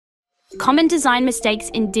Common design mistakes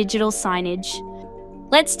in digital signage.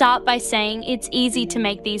 Let's start by saying it's easy to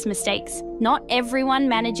make these mistakes. Not everyone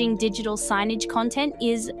managing digital signage content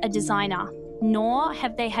is a designer, nor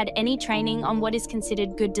have they had any training on what is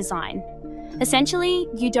considered good design. Essentially,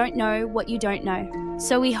 you don't know what you don't know.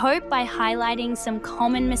 So we hope by highlighting some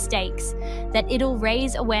common mistakes that it'll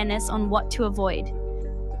raise awareness on what to avoid.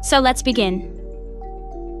 So let's begin.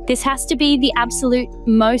 This has to be the absolute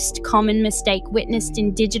most common mistake witnessed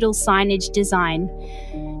in digital signage design.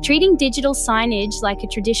 Treating digital signage like a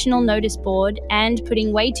traditional notice board and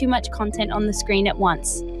putting way too much content on the screen at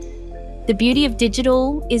once. The beauty of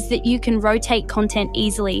digital is that you can rotate content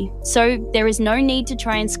easily, so there is no need to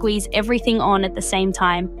try and squeeze everything on at the same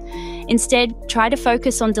time. Instead, try to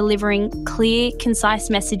focus on delivering clear, concise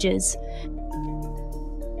messages.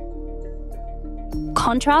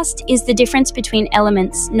 Contrast is the difference between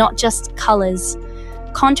elements, not just colors.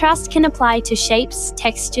 Contrast can apply to shapes,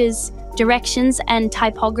 textures, directions, and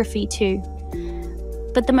typography too.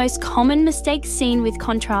 But the most common mistake seen with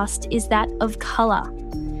contrast is that of color.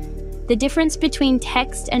 The difference between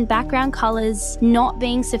text and background colors not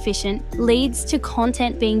being sufficient leads to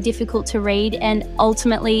content being difficult to read, and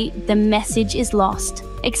ultimately the message is lost.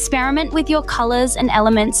 Experiment with your colors and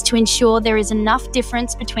elements to ensure there is enough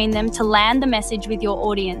difference between them to land the message with your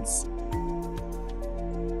audience.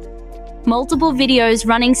 Multiple videos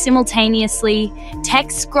running simultaneously,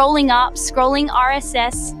 text scrolling up, scrolling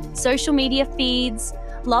RSS, social media feeds,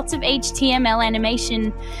 lots of HTML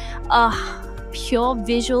animation. Pure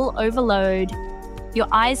visual overload. Your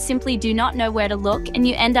eyes simply do not know where to look, and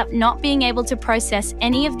you end up not being able to process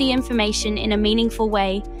any of the information in a meaningful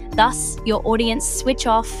way. Thus, your audience switch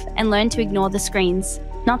off and learn to ignore the screens.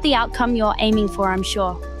 Not the outcome you're aiming for, I'm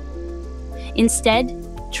sure. Instead,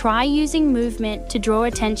 try using movement to draw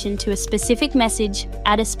attention to a specific message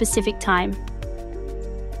at a specific time.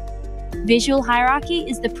 Visual hierarchy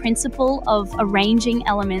is the principle of arranging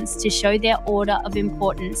elements to show their order of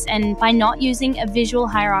importance, and by not using a visual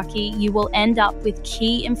hierarchy, you will end up with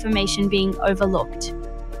key information being overlooked.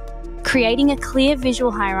 Creating a clear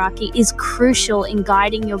visual hierarchy is crucial in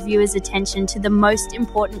guiding your viewers' attention to the most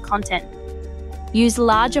important content. Use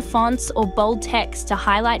larger fonts or bold text to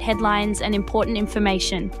highlight headlines and important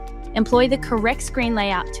information. Employ the correct screen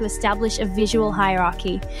layout to establish a visual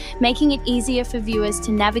hierarchy, making it easier for viewers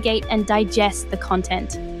to navigate and digest the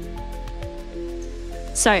content.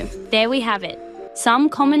 So, there we have it. Some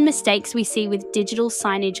common mistakes we see with digital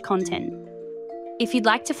signage content. If you'd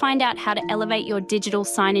like to find out how to elevate your digital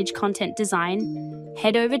signage content design,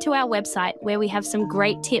 head over to our website where we have some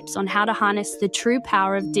great tips on how to harness the true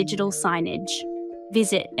power of digital signage.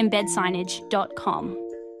 Visit embedsignage.com.